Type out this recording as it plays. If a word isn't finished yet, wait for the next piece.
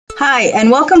Hi, and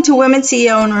welcome to Women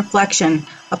CEO in Reflection,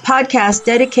 a podcast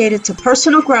dedicated to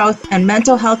personal growth and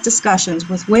mental health discussions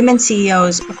with women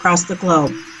CEOs across the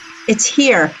globe. It's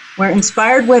here where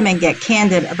inspired women get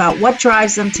candid about what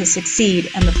drives them to succeed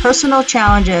and the personal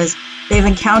challenges they've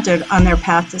encountered on their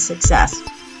path to success.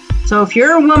 So if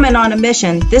you're a woman on a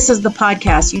mission, this is the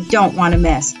podcast you don't want to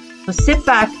miss. So sit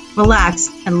back, relax,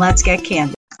 and let's get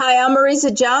candid. Hi, I'm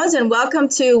Marisa Jones, and welcome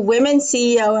to Women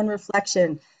CEO in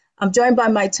Reflection. I'm joined by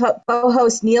my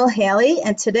co-host, Neil Haley,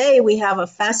 and today we have a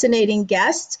fascinating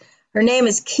guest. Her name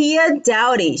is Nakia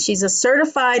Dowdy. She's a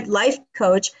certified life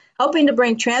coach helping to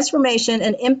bring transformation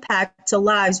and impact to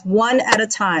lives one at a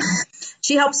time.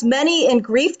 She helps many in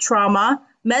grief trauma,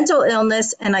 mental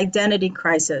illness, and identity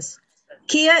crisis.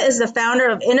 Nakia is the founder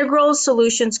of Integral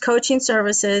Solutions Coaching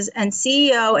Services and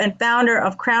CEO and founder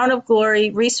of Crown of Glory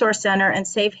Resource Center and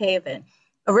Safe Haven.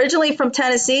 Originally from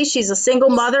Tennessee, she's a single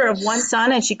mother of one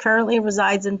son, and she currently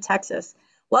resides in Texas.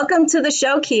 Welcome to the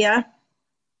show, Nakia.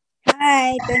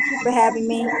 Hi, thank you for having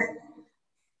me.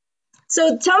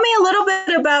 So tell me a little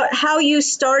bit about how you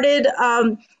started.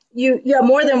 You have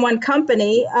more than one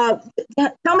company.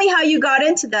 Tell me how you got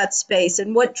into that space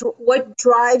and what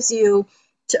drives you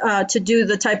to do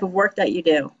the type of work that you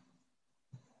do.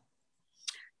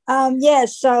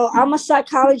 Yes, so I'm a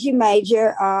psychology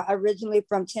major, originally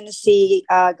from Tennessee,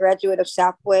 graduate of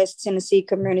Southwest Tennessee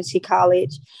Community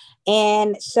College.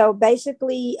 And so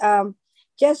basically,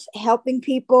 just helping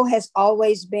people has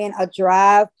always been a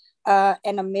drive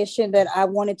and a mission that I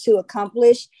wanted to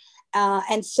accomplish.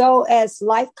 And so as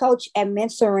life coach and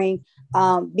mentoring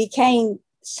became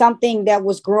something that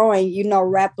was growing,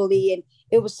 rapidly, and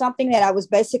it was something that I was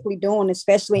basically doing,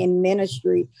 especially in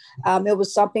ministry. It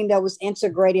was something that was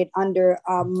integrated under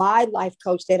my life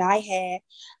coach that I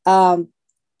had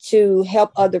to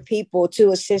help other people,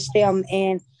 to assist them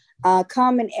in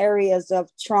common areas of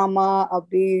trauma,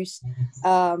 abuse,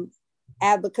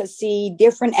 advocacy,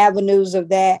 different avenues of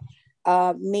that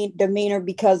demeanor,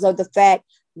 because of the fact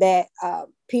that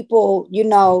people,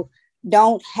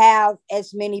 don't have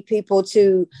as many people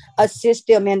to assist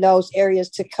them in those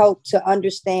areas to cope, to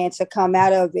understand, to come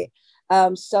out of it.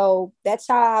 So that's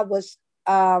how I was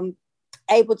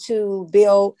able to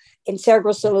build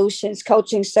Integral Solutions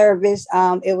Coaching Service.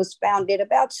 It was founded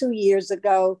about 2 years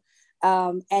ago.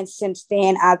 And since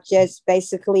then, I've just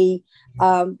basically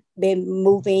been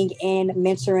moving and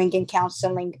mentoring and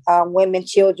counseling women,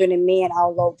 children, and men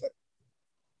all over.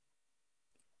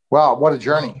 Wow, what a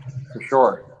journey, for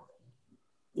sure.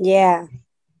 Yeah.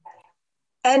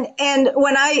 And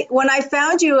when I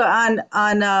found you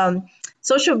on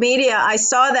social media, I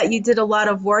saw that you did a lot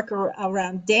of work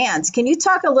around dance. Can you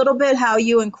talk a little bit how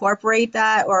you incorporate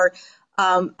that, or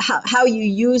how you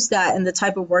use that in the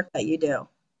type of work that you do?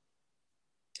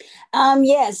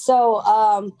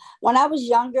 So when I was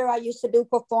younger, I used to do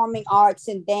performing arts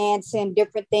and dance and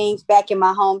different things back in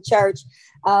my home church.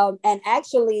 And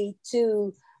actually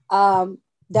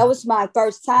that was my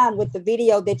first time with the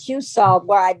video that you saw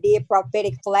where I did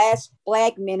prophetic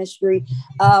flag ministry.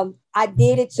 I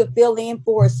did it to fill in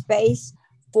for a space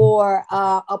for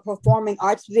a performing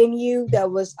arts venue that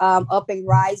was up and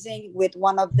rising with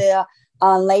one of the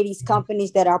ladies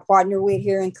companies that I partner with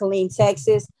here in Killeen,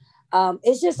 Texas.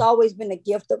 It's just always been a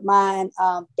gift of mine,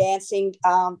 dancing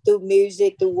through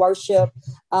music, through worship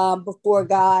before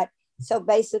God. So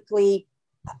basically,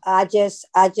 I just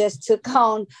took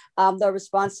on the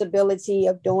responsibility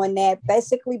of doing that,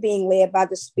 basically being led by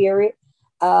the Spirit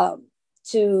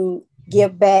to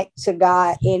give back to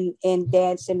God in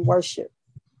dance and worship.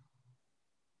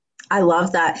 I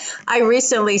love that. I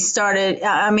recently started,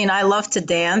 I love to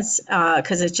dance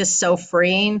because it's just so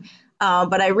freeing.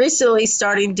 But I recently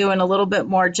started doing a little bit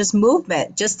more just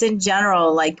movement, just in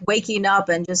general, like waking up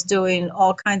and just doing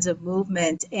all kinds of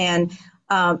movement. And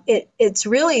it's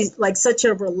really like such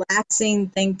a relaxing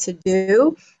thing to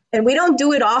do. And we don't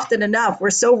do it often enough. We're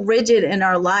so rigid in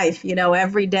our life,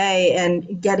 every day,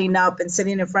 and getting up and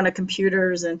sitting in front of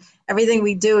computers, and everything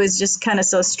we do is just kind of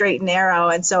so straight and narrow.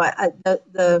 And so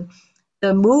the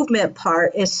movement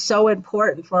part is so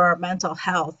important for our mental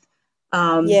health.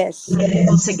 Yes.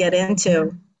 To get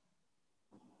into.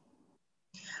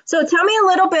 So tell me a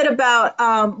little bit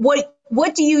about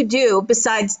what do you do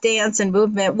besides dance and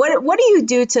movement? What do you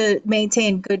do to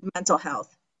maintain good mental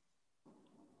health?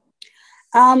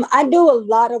 I do a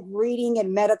lot of reading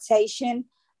and meditation,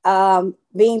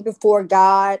 being before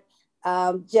God,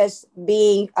 just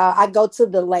being, I go to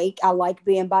the lake. I like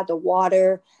being by the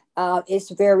water.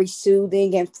 It's very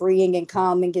soothing and freeing and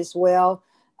calming as well.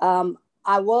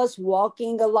 I was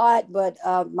walking a lot, but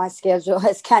my schedule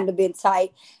has kind of been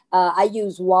tight. I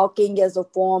use walking as a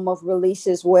form of release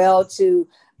as well, to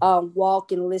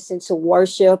walk and listen to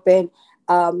worship and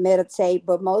meditate.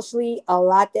 But mostly, a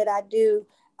lot that I do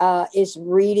is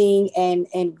reading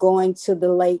and going to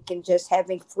the lake and just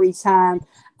having free time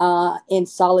in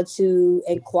solitude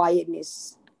and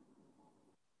quietness.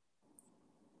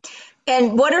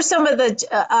 And what are some of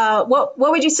the what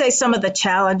would you say some of the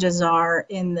challenges are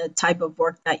in the type of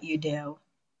work that you do?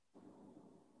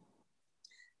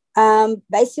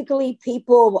 Basically,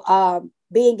 people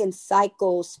being in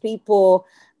cycles, people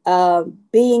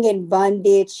being in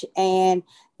bondage and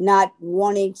not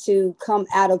wanting to come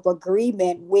out of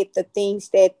agreement with the things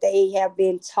that they have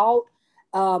been taught,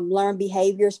 learn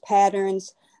behaviors,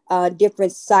 patterns,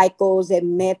 different cycles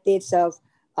and methods of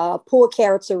poor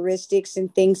characteristics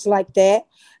and things like that.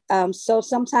 So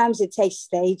sometimes it takes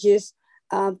stages,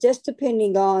 just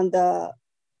depending on the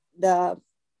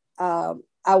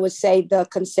I would say the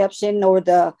conception or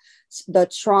the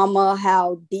trauma,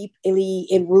 how deeply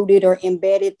enrooted or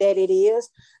embedded that it is.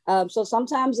 So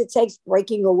sometimes it takes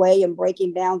breaking away and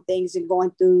breaking down things and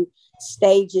going through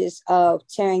stages of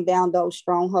tearing down those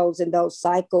strongholds and those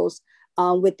cycles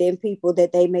within people,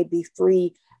 that they may be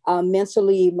free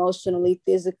mentally, emotionally,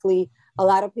 physically. A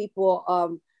lot of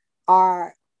people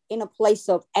are in a place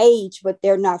of age, but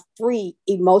they're not free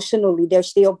emotionally. They're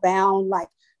still bound, like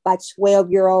by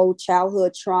 12-year-old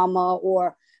childhood trauma,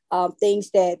 or things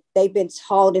that they've been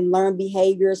taught and learned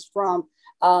behaviors from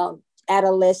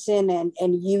adolescent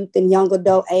and youth and young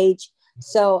adult age.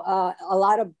 So a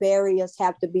lot of barriers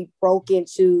have to be broken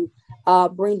to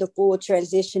bring the full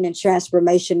transition and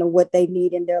transformation of what they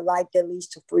need in their life that leads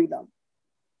to freedom.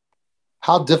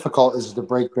 How difficult is it to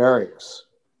break barriers,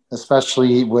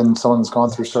 especially when someone's gone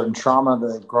through certain trauma,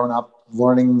 they've grown up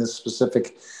learning this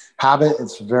specific habit?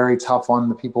 It's very tough on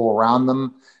the people around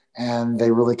them, and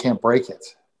they really can't break it.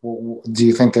 Do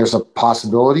you think there's a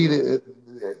possibility?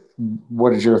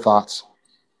 What is your thoughts?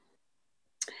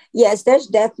 Yes, there's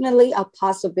definitely a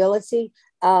possibility.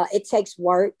 It takes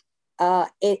work.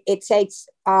 It takes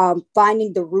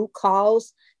finding the root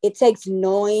cause. It takes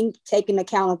knowing, taking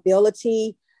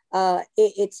accountability.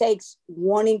 It takes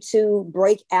wanting to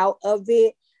break out of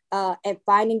it and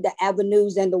finding the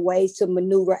avenues and the ways to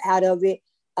maneuver out of it.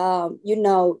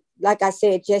 Like I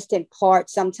said, just in part,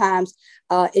 sometimes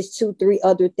it's 2, 3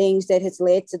 other things that has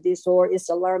led to this, or it's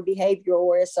a learned behavior,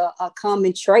 or it's a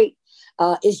common trait.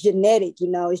 It's genetic,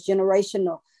 it's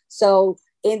generational. So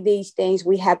in these things,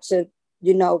 we have to,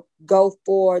 go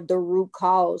for the root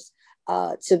cause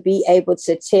to be able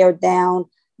to tear down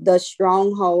the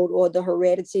stronghold or the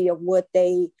heredity of what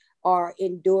they are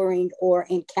enduring or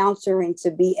encountering, to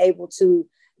be able to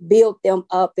build them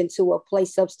up into a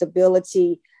place of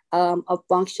stability, of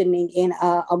functioning in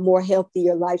a more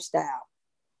healthier lifestyle.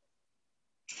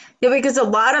 Yeah, because a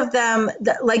lot of them,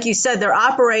 like you said, they're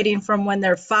operating from when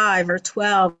they're 5 or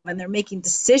 12, and they're making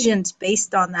decisions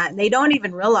based on that, and they don't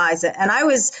even realize it. And I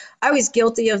was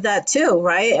guilty of that too,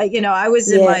 right? I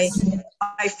was in my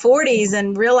 40s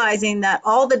and realizing that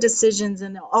all the decisions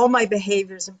and all my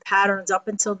behaviors and patterns up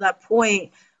until that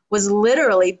point was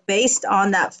literally based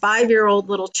on that 5-year-old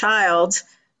little child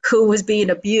who was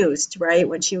being abused, right,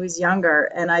 when she was younger.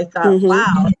 And I thought,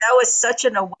 wow, that was such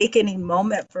an awakening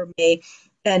moment for me.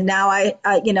 And now I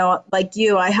like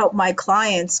you, I help my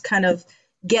clients kind of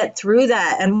get through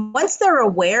that. And once they're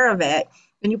aware of it,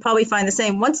 and you probably find the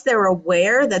same, once they're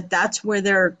aware that that's where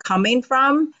they're coming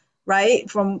from, right,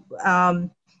 from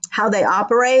how they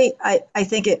operate, I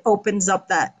think it opens up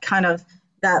that kind of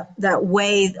that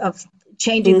way of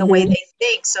changing the way they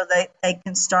think, so that they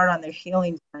can start on their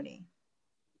healing journey.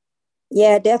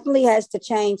 Yeah, it definitely has to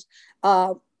change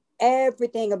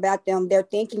everything about them, their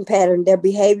thinking pattern, their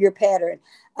behavior pattern,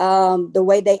 the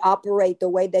way they operate, the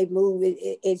way they move.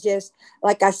 It's just,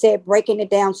 like I said, breaking it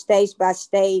down stage by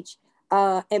stage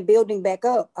and building back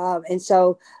up. And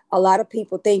so a lot of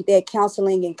people think that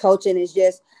counseling and coaching is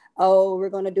just, oh, we're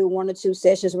going to do 1 or 2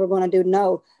 sessions. We're going to do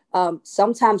no.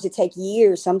 Sometimes it takes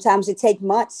years. Sometimes it takes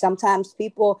months. Sometimes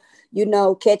people,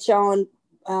 catch on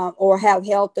or have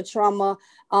held the trauma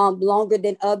longer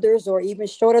than others, or even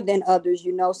shorter than others.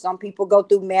 Some people go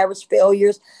through marriage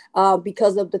failures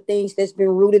because of the things that's been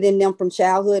rooted in them from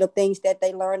childhood, of things that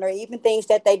they learned, or even things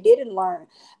that they didn't learn,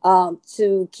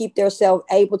 to keep themselves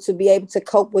able to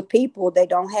cope with people. They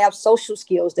don't have social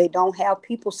skills. They don't have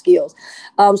people skills.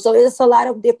 So it's a lot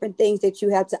of different things that you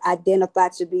have to identify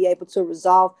to be able to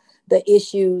resolve the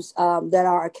issues that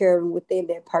are occurring within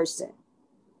that person.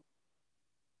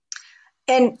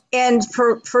 And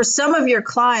for some of your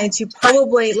clients, you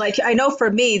probably, like, I know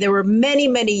for me, there were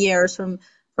many years from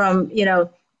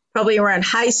probably around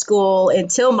high school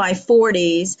until my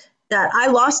 40s that I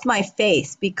lost my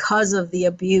faith because of the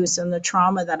abuse and the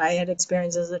trauma that I had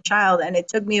experienced as a child, and it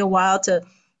took me a while to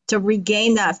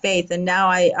regain that faith, and now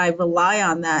I rely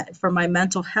on that for my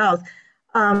mental health.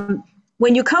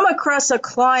 When you come across a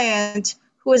client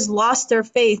who has lost their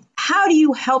faith, how do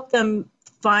you help them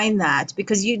find that?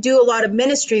 Because you do a lot of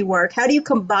ministry work. How do you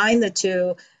combine the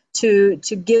two to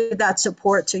give that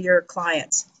support to your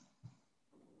clients?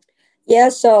 Yeah,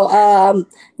 so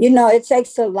it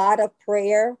takes a lot of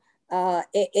prayer.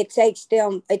 It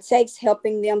takes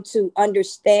helping them to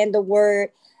understand the word.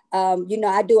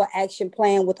 I do an action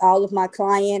plan with all of my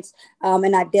clients,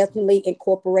 and I definitely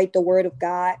incorporate the word of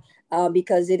God.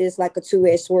 Because it is like a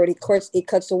two-edged sword. It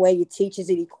cuts away, it teaches,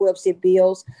 it equips, it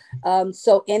builds.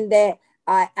 So in that,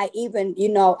 I even,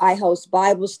 I host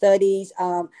Bible studies.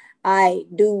 I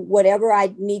do whatever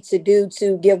I need to do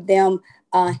to give them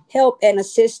help and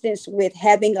assistance with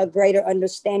having a greater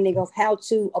understanding of how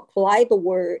to apply the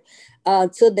word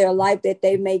to their life, that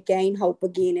they may gain hope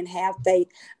again and have faith.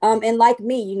 And like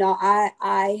me,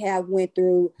 I have went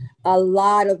through a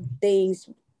lot of things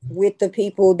with the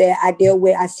people that I deal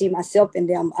with. I see myself in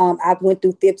them. I've went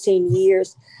through 15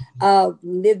 years of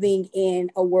living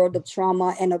in a world of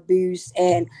trauma and abuse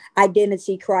and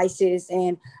identity crisis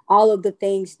and all of the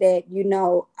things that,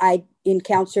 I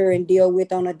encounter and deal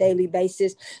with on a daily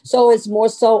basis. So it's more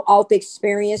so off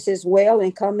experience as well,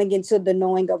 and coming into the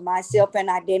knowing of myself and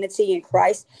identity in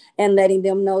Christ, and letting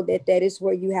them know that that is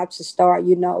where you have to start.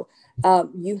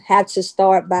 You have to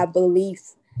start by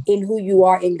belief in who you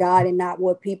are in God, and not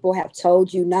what people have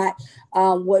told you, not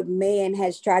what man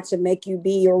has tried to make you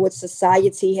be, or what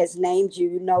society has named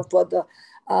you, for the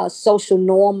social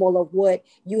normal of what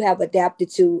you have adapted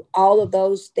to. All of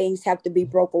those things have to be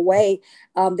broke away,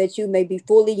 that you may be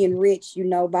fully enriched,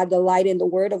 by the light and the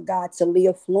word of God, to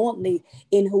live fluently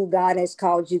in who God has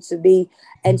called you to be.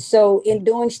 And so in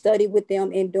doing study with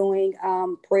them, in doing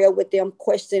prayer with them,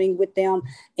 questioning with them,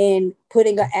 and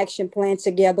putting an action plan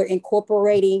together,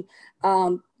 incorporating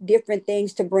different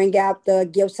things to bring out the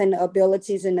gifts and the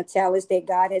abilities and the talents that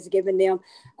God has given them.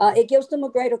 It gives them a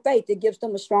greater faith. It gives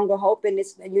them a stronger hope. And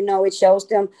it shows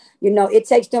them, it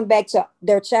takes them back to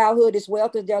their childhood as well.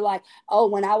 Because they're like, oh,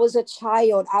 when I was a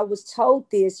child, I was told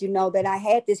this, that I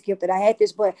had this gift, that I had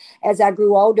this. But as I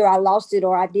grew older, I lost it,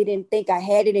 or I didn't think I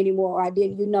had it anymore, or I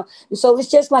didn't, And so it's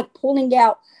just like pulling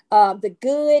out the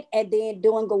good and then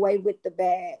doing away with the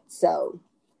bad. So.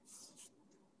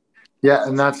 Yeah,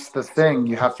 and that's the thing.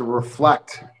 You have to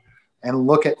reflect and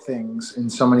look at things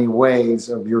in so many ways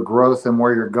of your growth and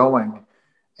where you're going.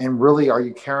 And really, are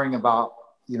you caring about,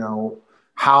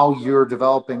 how you're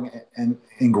developing and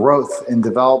in growth and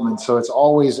development? So it's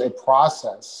always a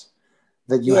process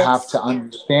that you have to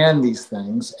understand these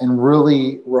things and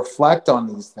really reflect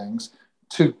on these things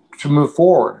to move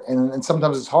forward. And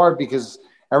sometimes it's hard because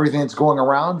everything that's going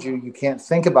around you, you can't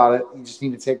think about it. You just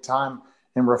need to take time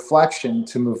and reflection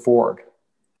to move forward.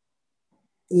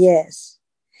 Yes.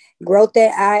 Growth,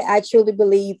 that I truly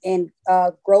believe in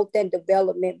growth and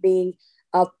development being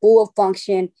a full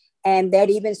function. And that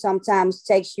even sometimes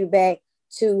takes you back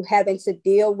to having to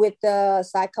deal with the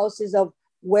psychosis of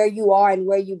where you are and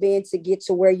where you've been to get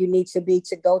to where you need to be,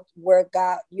 to go where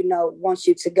God, wants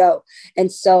you to go.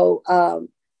 And so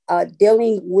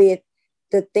dealing with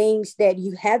the things that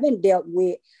you haven't dealt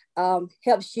with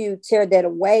helps you tear that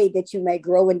away, that you may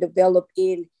grow and develop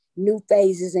in new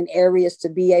phases and areas to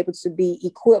be able to be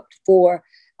equipped for,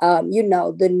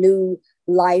 the new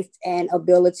life and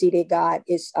ability that God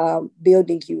is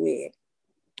building you in.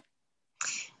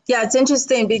 Yeah, it's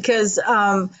interesting because,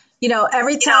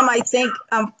 every time I think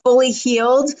I'm fully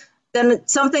healed, then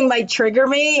something might trigger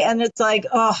me, and it's like,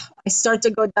 oh, I start to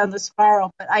go down the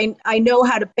spiral. But I know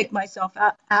how to pick myself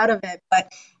out of it.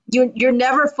 But you're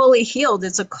never fully healed.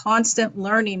 It's a constant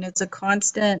learning. It's a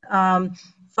constant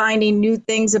finding new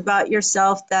things about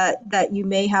yourself that you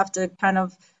may have to kind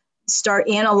of start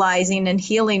analyzing and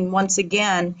healing once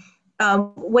again.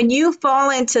 When you fall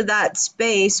into that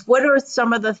space, what are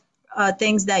some of the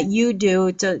things that you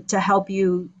do to help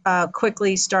you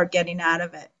quickly start getting out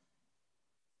of it?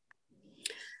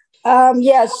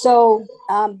 So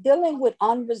dealing with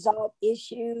unresolved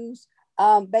issues,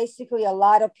 basically a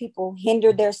lot of people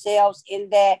hinder themselves in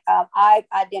that. I've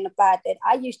identified that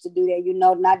I used to do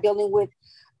that, not dealing with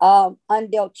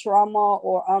undealt trauma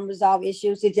or unresolved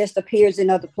issues, it just appears in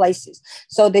other places.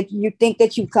 So that you think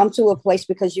that you come to a place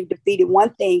because you've defeated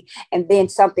one thing, and then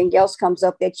something else comes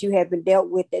up that you haven't dealt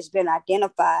with that's been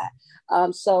identified.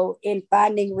 So in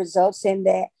finding results in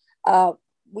that,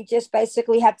 we just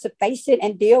basically have to face it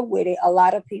and deal with it. A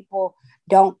lot of people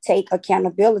don't take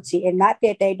accountability, and not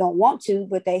that they don't want to,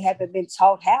 but they haven't been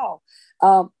taught how.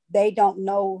 They don't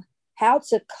know how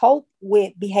to cope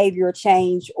with behavioral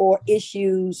change or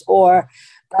issues, or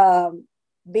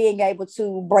being able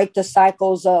to break the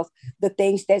cycles of the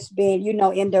things that's been,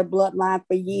 in their bloodline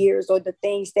for years, or the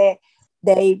things that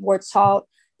they were taught.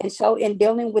 And so in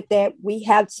dealing with that, we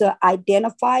have to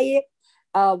identify it.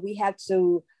 We have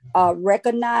to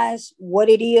recognize what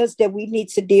it is that we need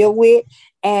to deal with,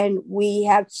 and we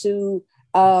have to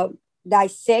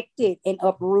dissect it and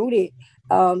uproot it.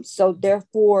 So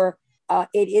therefore,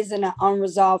 it isn't an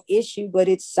unresolved issue, but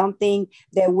it's something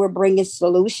that we're bringing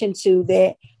solution to,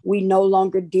 that we no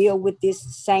longer deal with this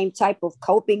same type of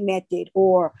coping method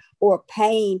or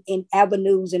pain in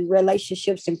avenues and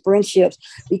relationships and friendships.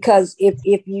 Because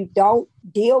if you don't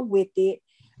deal with it,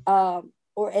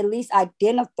 or at least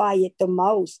identify it the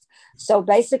most. So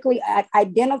basically,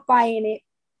 identifying it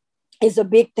is a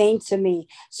big thing to me.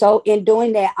 So in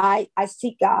doing that, I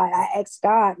seek God. I ask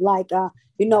God, like,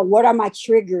 what are my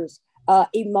triggers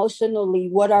emotionally?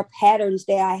 What are patterns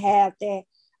that I have that,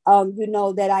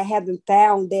 that I haven't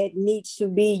found that needs to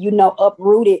be,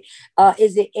 uprooted?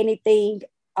 Is it anything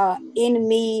in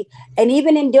me? And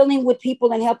even in dealing with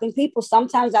people and helping people,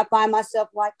 sometimes I find myself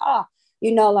like,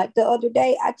 like the other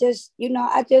day, I just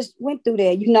went through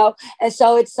that, and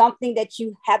so it's something that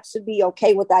you have to be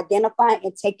okay with identifying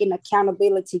and taking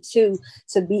accountability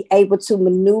to be able to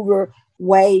maneuver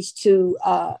ways to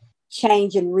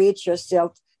change and rid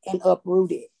yourself and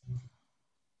uproot it.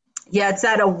 Yeah, it's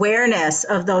that awareness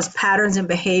of those patterns and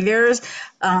behaviors.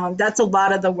 That's a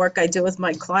lot of the work I do with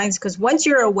my clients, because once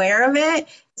you're aware of it,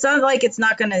 it's not like it's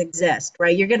not going to exist,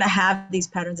 right? You're going to have these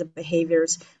patterns and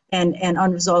behaviors and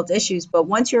unresolved issues, but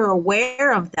once you're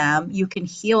aware of them, you can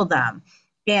heal them.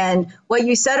 And what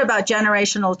you said about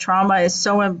generational trauma is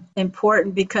so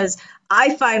important, because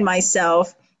I find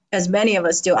myself, as many of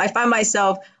us do, I find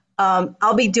myself,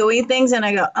 I'll be doing things and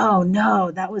I go, oh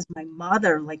no, that was my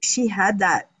mother. Like, she had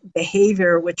that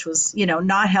behavior, which was,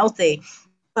 not healthy.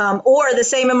 Or the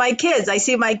same in my kids. I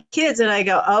see my kids and I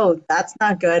go, oh, that's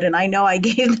not good. And I know I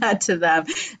gave that to them.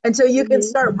 And so you can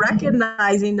start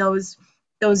recognizing those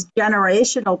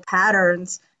generational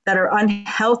patterns that are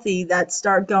unhealthy, that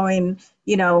start going,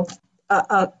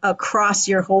 across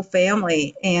your whole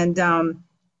family. And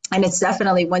it's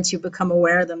definitely once you become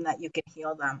aware of them that you can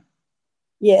heal them.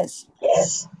 Yes.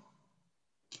 Yes.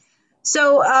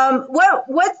 So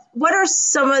what are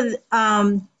some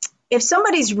of if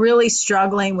somebody's really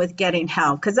struggling with getting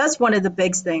help, because that's one of the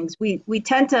big things, we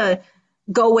tend to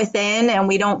go within and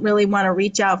we don't really want to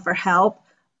reach out for help.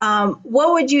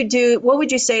 What would you do? What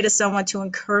would you say to someone to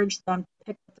encourage them to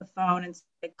pick up the phone and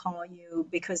say, call you,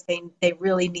 because they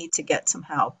really need to get some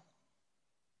help?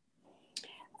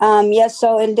 Yes.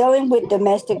 So in dealing with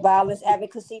domestic violence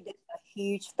advocacy, that's a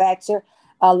huge factor.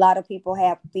 A lot of people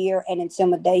have fear and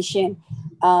intimidation.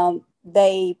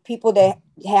 People that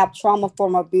have trauma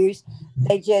from abuse,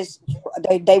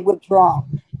 they withdraw.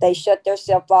 They shut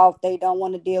themselves off. They don't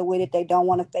want to deal with it. They don't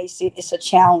want to face it. It's a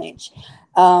challenge.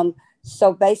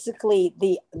 So basically,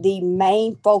 the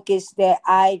main focus that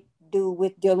I do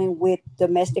with dealing with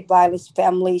domestic violence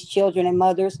families, children, and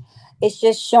mothers, it's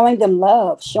just showing them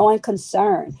love, showing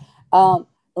concern,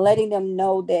 letting them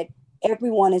know that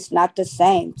everyone is not the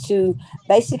same, to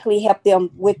basically help them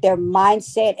with their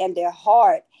mindset and their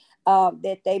heart,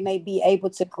 that they may be able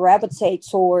to gravitate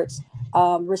towards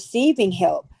receiving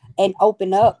help and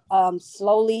open up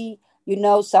slowly.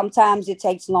 Sometimes it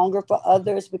takes longer for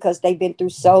others because they've been through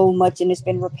so much and it's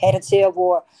been repetitive,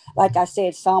 or like I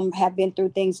said, some have been through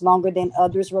things longer than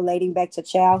others relating back to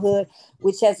childhood,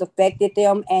 which has affected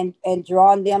them and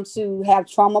drawn them to have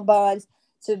trauma bonds,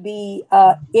 to be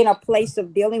in a place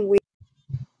of dealing with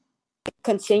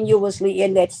continuously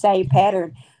in that same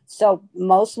pattern. So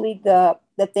mostly the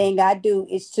thing I do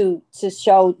is to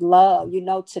show love,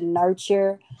 to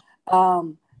nurture,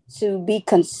 to be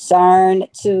concerned,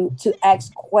 to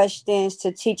ask questions,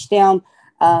 to teach them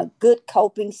good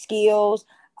coping skills,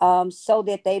 so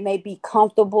that they may be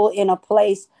comfortable in a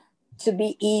place to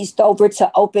be eased over,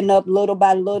 to open up little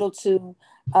by little, to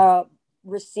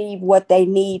receive what they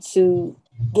need to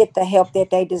get the help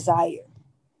that they desire.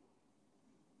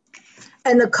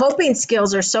 And the coping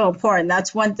skills are so important.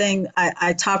 That's one thing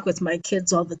I talk with my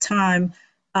kids all the time.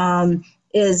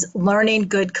 is learning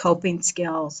good coping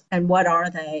skills. And what are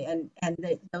they?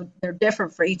 They're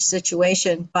different for each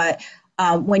situation. But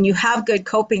when you have good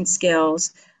coping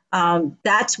skills,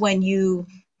 that's when you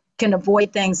can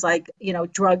avoid things like,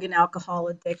 drug and alcohol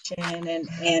addiction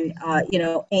and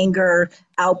anger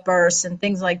outbursts and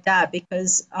things like that,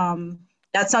 because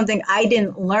that's something I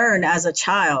didn't learn as a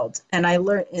child. And I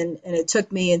learned, and it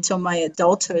took me until my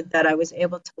adulthood that I was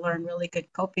able to learn really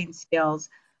good coping skills.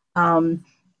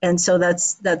 And so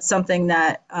that's something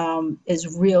that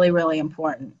is really, really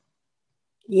important.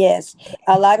 Yes,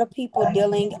 a lot of people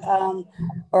dealing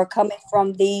or coming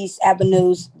from these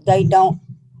avenues, they don't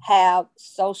have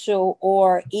social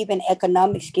or even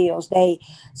economic skills.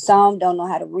 Some don't know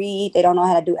how to read, they don't know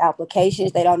how to do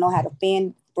applications, they don't know how to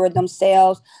fend for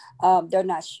themselves. They're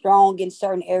not strong in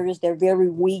certain areas. They're very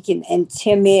weak and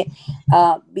timid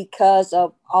because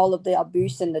of all of the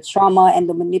abuse and the trauma and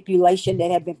the manipulation that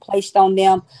have been placed on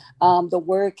them. The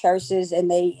word curses,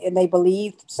 and they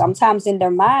believe sometimes in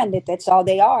their mind that that's all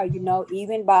they are.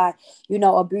 Even by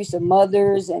abusive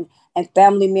mothers and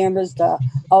family members.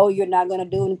 Oh, you're not going to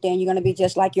do anything. You're going to be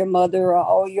just like your mother, or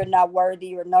oh, you're not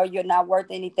worthy, or no, you're not worth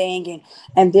anything,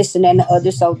 and this and then the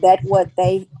other. So that's what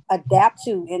they adapt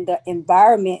to in the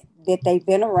environment that they've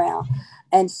been around.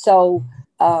 And so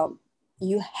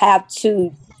you have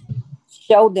to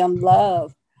show them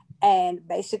love and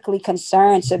basically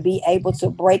concern to be able to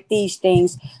break these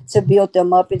things, to build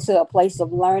them up into a place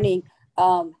of learning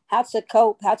how to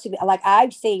cope, how to be like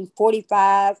I've seen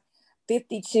 45,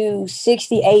 52,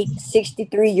 68,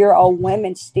 63-year-old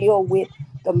women still with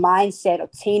the mindset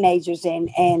of teenagers and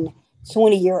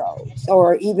 20-year-olds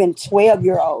or even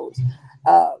 12-year-olds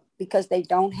because they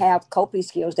don't have coping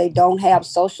skills. They don't have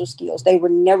social skills. They were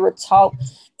never taught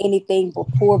anything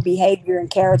but poor behavior and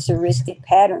characteristic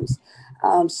patterns.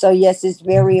 So yes, it's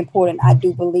very important, I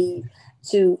do believe,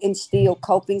 to instill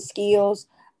coping skills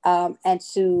and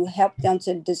to help them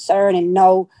to discern and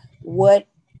know what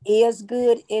is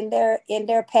good in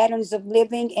their patterns of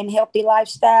living and healthy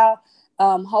lifestyle,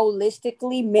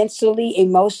 holistically, mentally,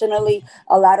 emotionally.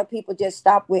 A lot of people just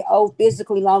stop with, oh,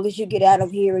 physically, long as you get out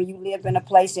of here and you live in a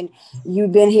place and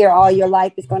you've been here all your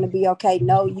life, it's going to be okay.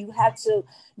 No,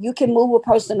 you can move a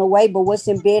person away, but what's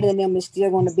embedded in them is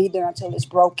still going to be there until it's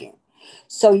broken.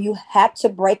 So you have to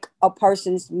break a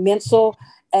person's mental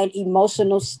and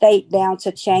emotional state down to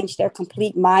change their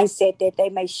complete mindset, that they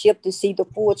may shift to see the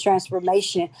full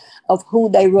transformation of who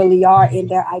they really are in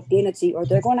their identity, or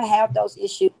they're going to have those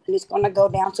issues and it's going to go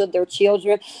down to their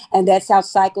children. And that's how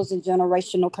cycles and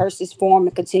generational curses form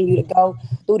and continue to go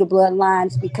through the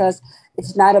bloodlines, because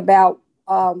it's not about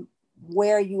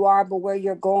where you are, but where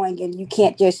you're going. And you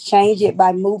can't just change it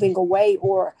by moving away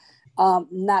or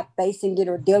not facing it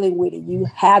or dealing with it. You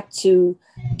have to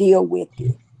deal with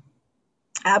it.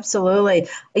 Absolutely.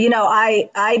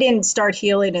 I didn't start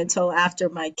healing until after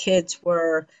my kids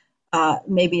were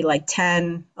maybe like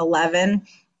 10, 11.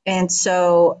 And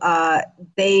so I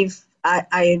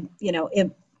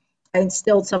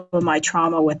instilled some of my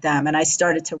trauma with them, and I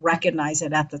started to recognize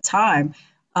it at the time.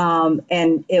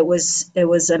 And it was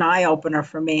an eye opener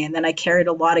for me. And then I carried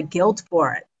a lot of guilt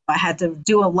for it. I had to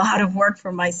do a lot of work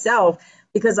for myself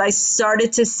because I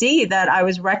started to see that I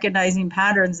was recognizing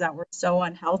patterns that were so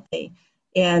unhealthy.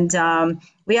 And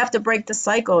we have to break the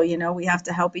cycle. We have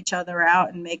to help each other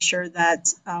out and make sure that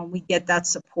we get that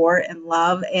support and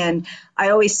love. And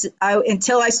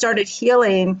until I started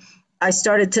healing, I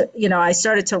started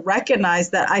to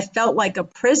recognize that I felt like a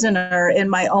prisoner in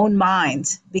my own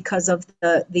mind because of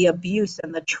the abuse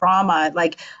and the trauma.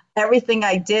 Like everything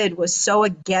I did was so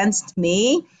against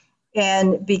me.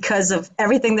 And because of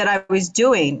everything that I was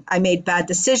doing, I made bad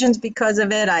decisions because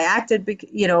of it. I acted,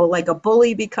 like a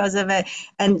bully because of it.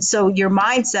 And so your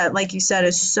mindset, like you said,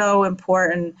 is so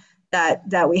important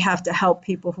that we have to help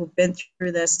people who've been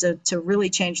through this to really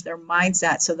change their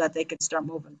mindset so that they can start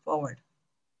moving forward.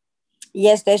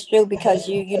 Yes, that's true, because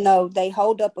they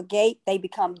hold up a gate, they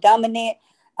become dominant,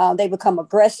 they become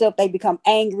aggressive, they become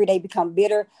angry, they become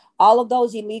bitter. All of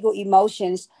those illegal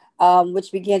emotions,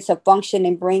 which begin to function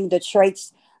and bring the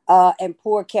traits and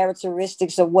poor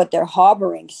characteristics of what they're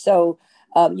harboring. So,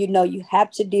 you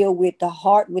have to deal with the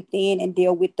heart within and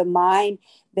deal with the mind,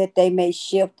 that they may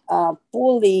shift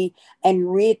fully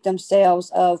and rid themselves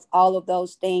of all of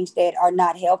those things that are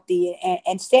not healthy,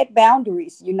 and set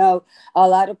boundaries. A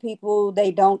lot of people, they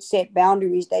don't set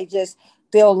boundaries. They just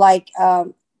feel like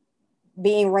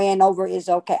being ran over is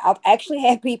okay. I've actually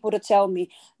had people to tell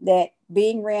me that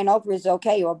being ran over is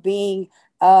okay, or being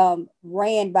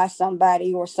ran by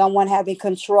somebody or someone having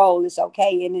control is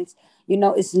okay. And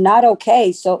it's not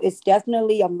okay. So it's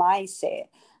definitely a mindset.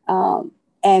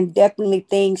 and definitely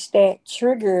things that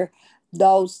trigger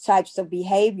those types of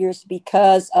behaviors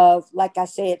because of, like I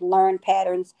said, learned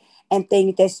patterns and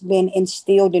things that's been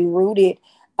instilled and rooted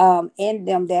in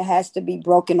them that has to be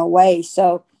broken away.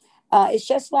 So it's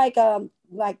just like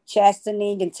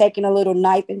chastening and taking a little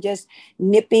knife and just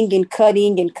nipping and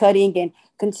cutting and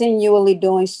continually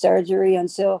doing surgery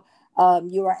until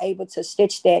you are able to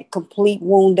stitch that complete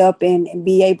wound up and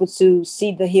be able to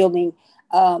see the healing,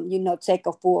 take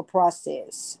a full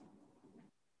process.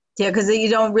 Yeah, because you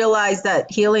don't realize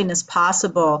that healing is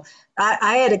possible.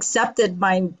 I had accepted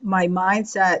my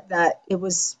mindset that it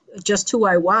was just who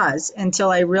I was until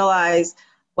I realized,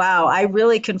 wow, I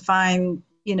really can find,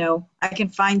 I can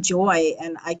find joy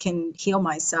and I can heal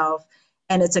myself.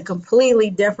 And it's a completely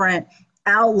different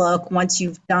outlook once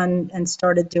you've done and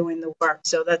started doing the work.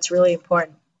 So that's really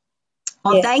important.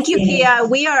 Well, thank Yes. you, Kia.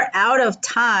 We are out of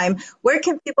time. Where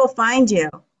can people find you?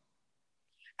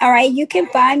 All right, you can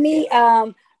find me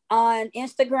on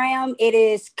Instagram. It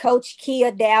is Coach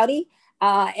Kia Dowdy,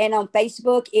 and on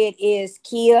Facebook it is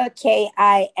Kia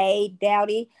KIA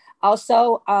Dowdy.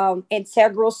 Also,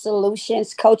 Integral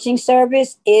Solutions Coaching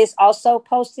Service is also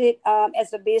posted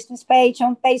as a business page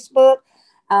on Facebook.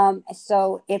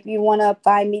 So if you want to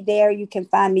find me there, you can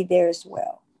find me there as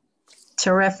well.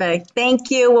 Terrific.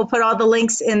 Thank you. We'll put all the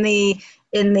links in the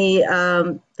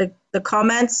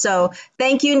comments. So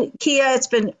thank you, Kia. It's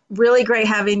been really great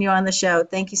having you on the show.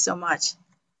 Thank you so much.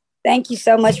 Thank you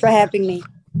so much for having me.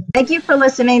 Thank you for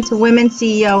listening to Women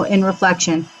CEO in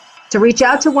Reflection. To reach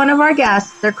out to one of our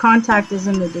guests, their contact is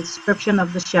in the description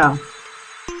of the show.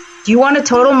 Do you want a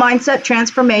total mindset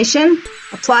transformation?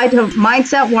 Apply to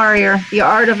Mindset Warrior, The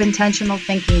Art of Intentional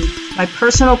Thinking, my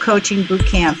personal coaching boot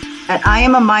camp at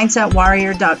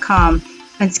IamAMindsetWarrior.com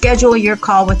and schedule your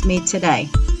call with me today.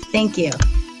 Thank you.